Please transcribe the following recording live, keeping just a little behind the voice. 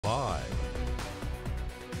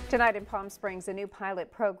Tonight in Palm Springs, a new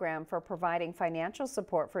pilot program for providing financial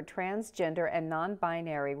support for transgender and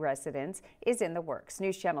non-binary residents is in the works.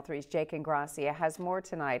 News Channel 3's Jake Ingracia has more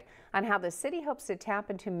tonight on how the city hopes to tap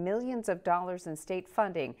into millions of dollars in state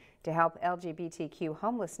funding to help LGBTQ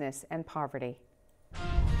homelessness and poverty.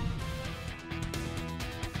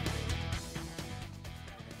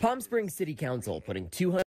 Palm Springs City Council putting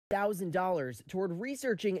 $200,000 toward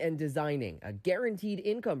researching and designing a guaranteed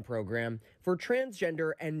income program for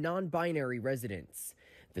transgender and non-binary residents.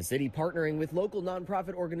 The city partnering with local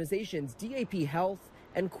nonprofit organizations DAP Health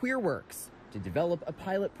and QueerWorks to develop a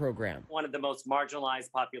pilot program. One of the most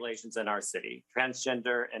marginalized populations in our city,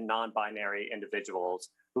 transgender and non-binary individuals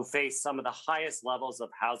who face some of the highest levels of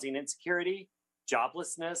housing insecurity,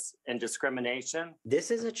 joblessness, and discrimination.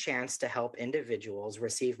 This is a chance to help individuals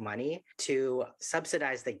receive money to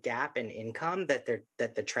subsidize the gap in income that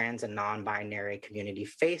the trans and non-binary community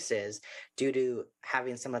faces due to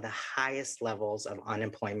having some of the highest levels of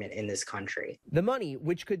unemployment in this country. The money,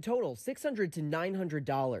 which could total $600 to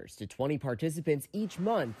 $900 to 20 participants each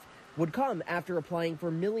month, would come after applying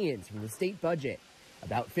for millions from the state budget.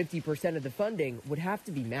 About 50% of the funding would have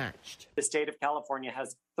to be matched. The state of California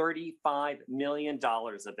has $35 million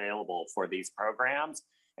available for these programs,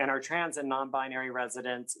 and our trans and non-binary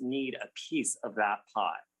residents need a piece of that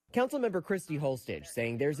pot. Councilmember Christy Holstage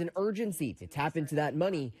saying there's an urgency to tap into that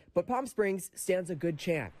money, but Palm Springs stands a good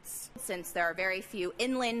chance. Since there are very few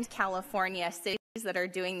inland California cities that are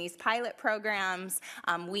doing these pilot programs,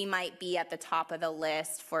 we might be at the top of the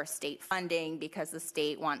list for state funding because the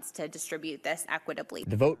state wants to distribute this equitably.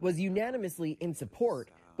 The vote was unanimously in support,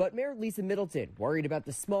 but Mayor Lisa Middleton worried about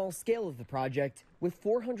the small scale of the project with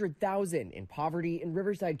 400,000 in poverty in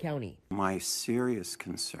Riverside County. My serious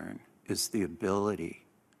concern is the ability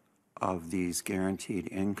of these guaranteed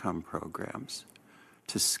income programs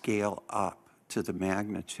to scale up to the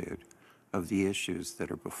magnitude of the issues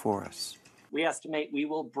that are before us. We estimate we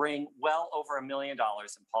will bring well over $1 million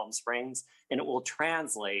in Palm Springs, and it will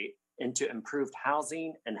translate into improved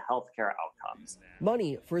housing and healthcare outcomes.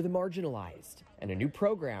 Money for the marginalized, and a new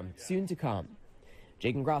program soon to come.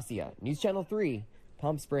 Jake Ingracia, News Channel 3,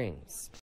 Palm Springs.